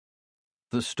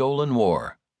The Stolen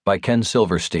War by Ken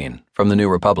Silverstein from the New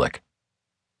Republic.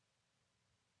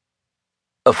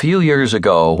 A few years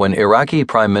ago, when Iraqi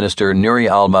Prime Minister Nouri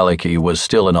al-Maliki was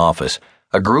still in office,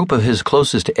 a group of his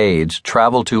closest aides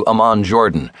traveled to Amman,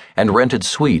 Jordan, and rented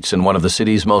suites in one of the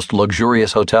city's most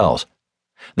luxurious hotels.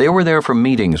 They were there for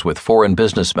meetings with foreign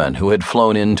businessmen who had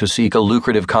flown in to seek a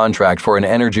lucrative contract for an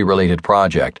energy-related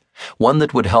project, one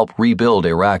that would help rebuild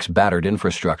Iraq's battered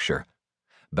infrastructure.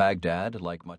 Baghdad, like much